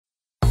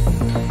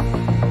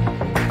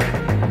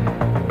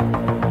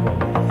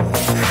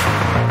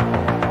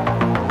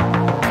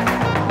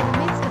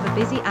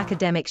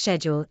academic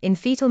schedule in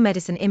fetal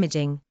medicine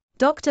imaging,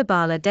 Dr.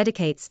 Bala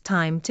dedicates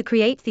time to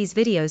create these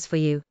videos for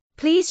you.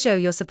 Please show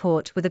your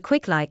support with a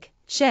quick like,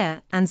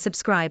 share, and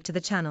subscribe to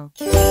the channel.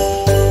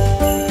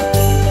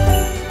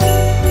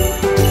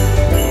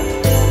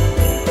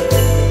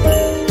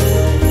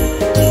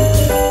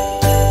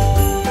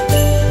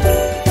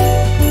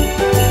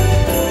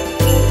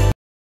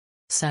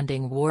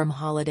 Sending warm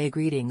holiday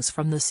greetings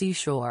from the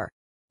seashore.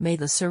 May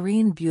the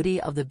serene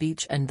beauty of the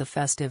beach and the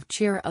festive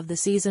cheer of the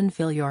season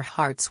fill your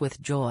hearts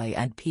with joy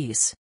and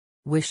peace.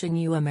 Wishing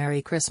you a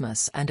Merry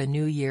Christmas and a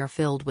New Year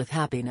filled with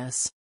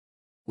happiness.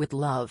 With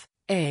love,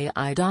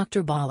 AI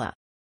Dr. Bala.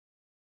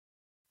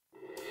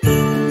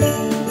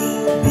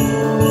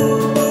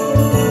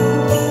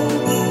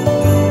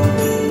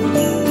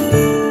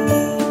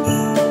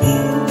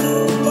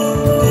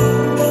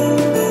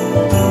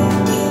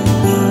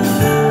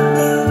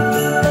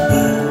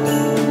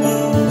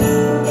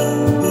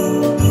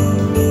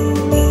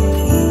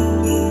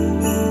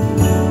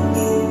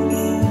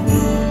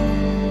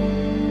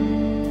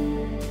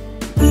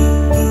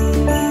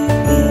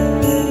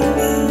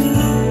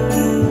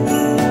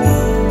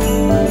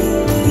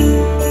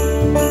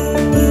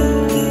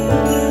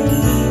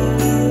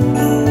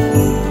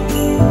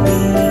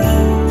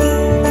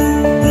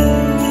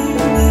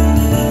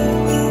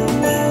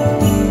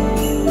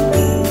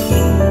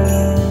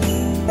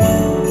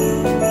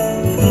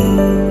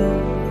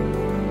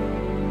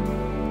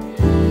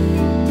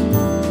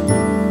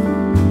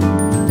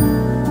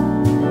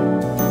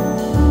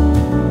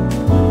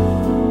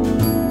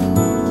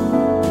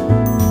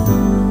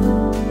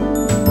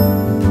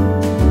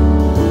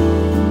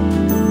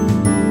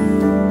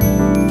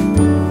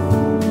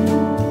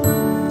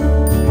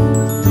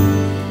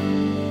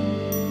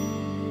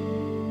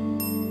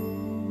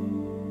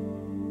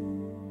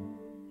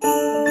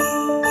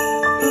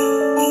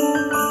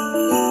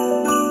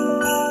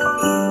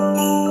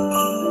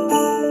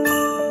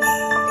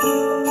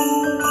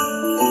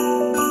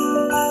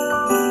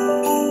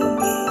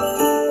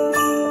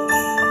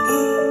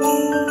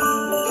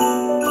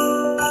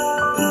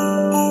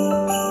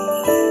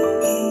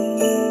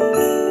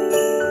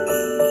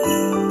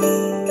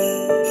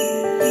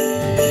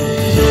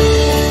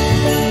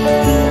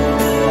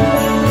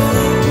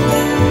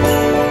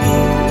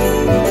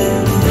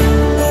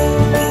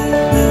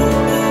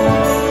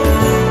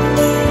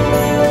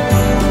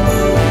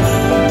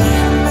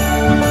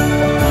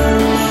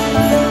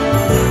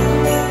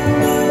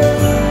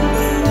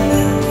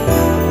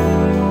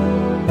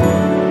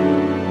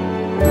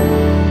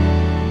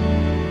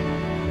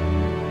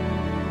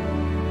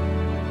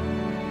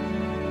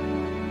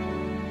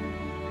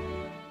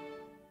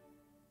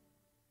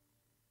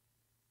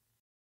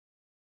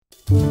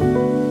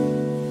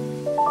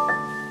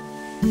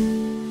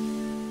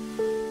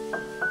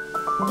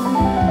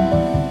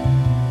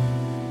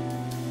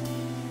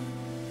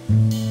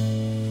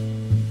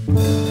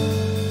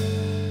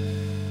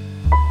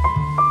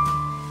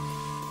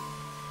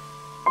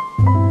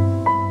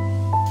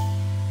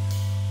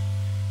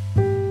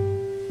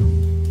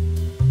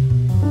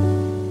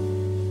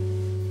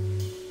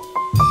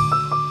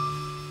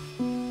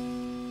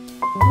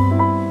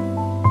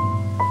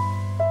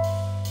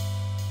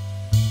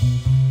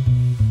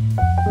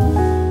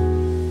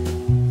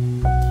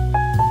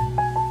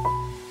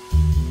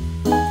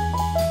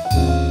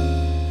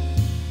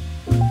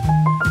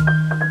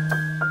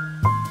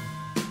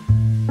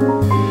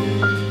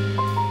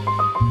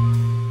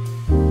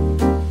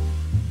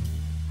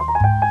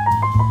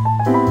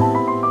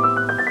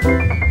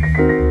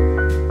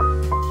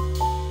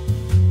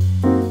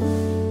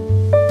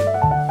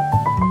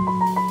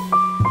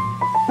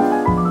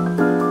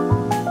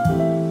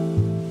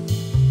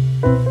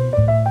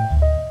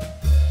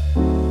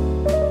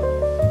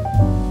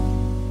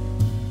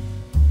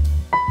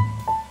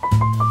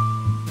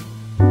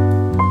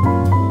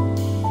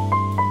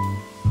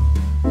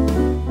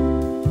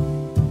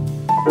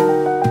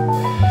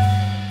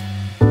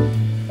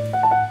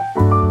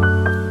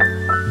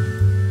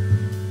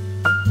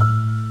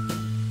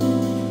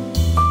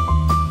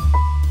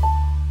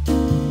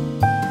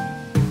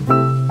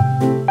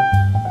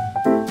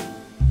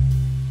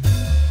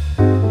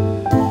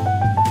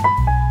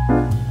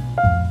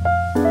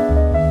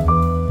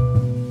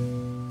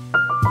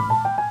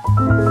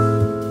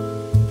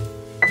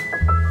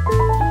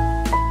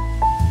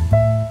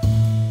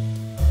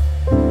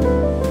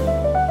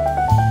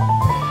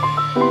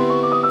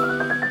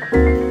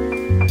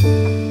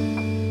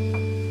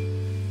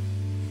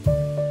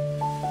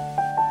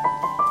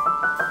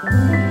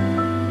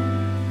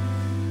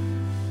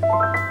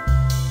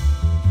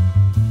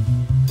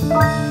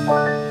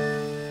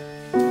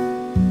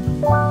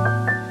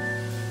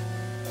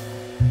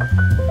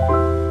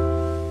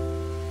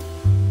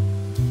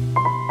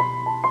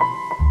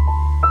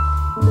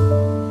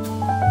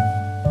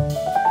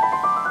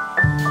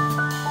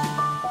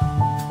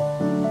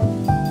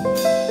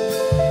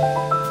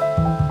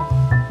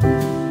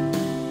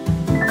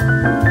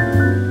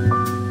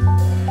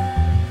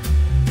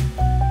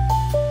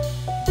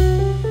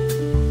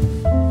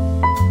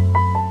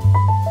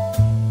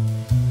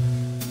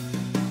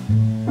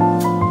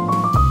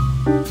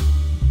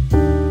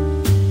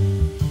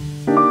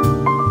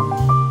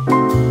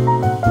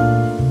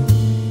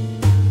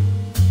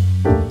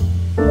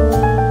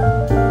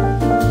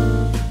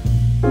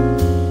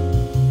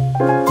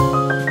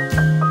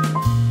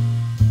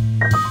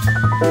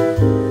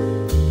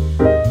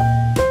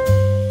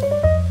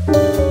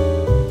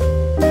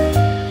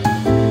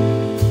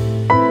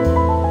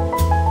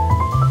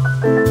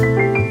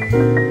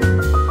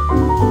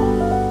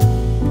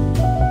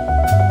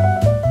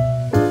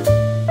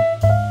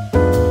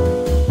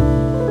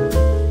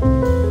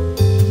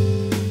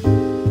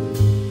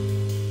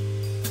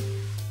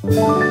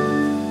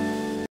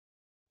 In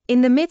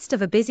the midst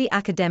of a busy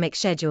academic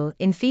schedule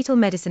in fetal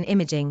medicine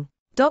imaging,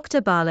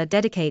 Dr. Bala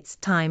dedicates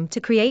time to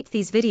create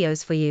these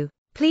videos for you.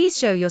 Please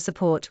show your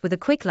support with a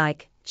quick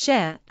like,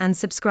 share, and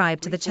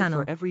subscribe to the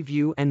channel. For every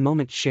view and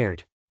moment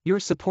shared. Your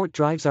support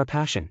drives our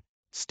passion.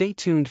 Stay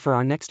tuned for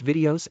our next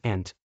videos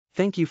and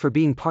thank you for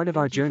being part of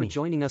our journey. For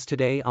joining us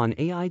today on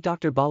AI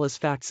Dr. Bala's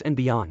Facts and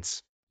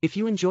Beyonds. If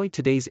you enjoyed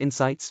today's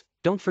insights,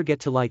 don't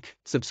forget to like,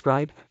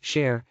 subscribe,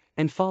 share,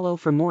 and follow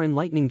for more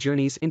enlightening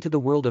journeys into the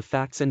world of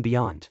facts and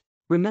beyond.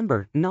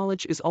 Remember,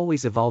 knowledge is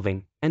always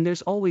evolving, and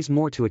there's always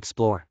more to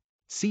explore.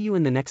 See you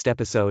in the next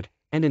episode,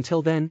 and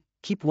until then,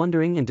 keep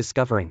wondering and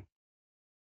discovering.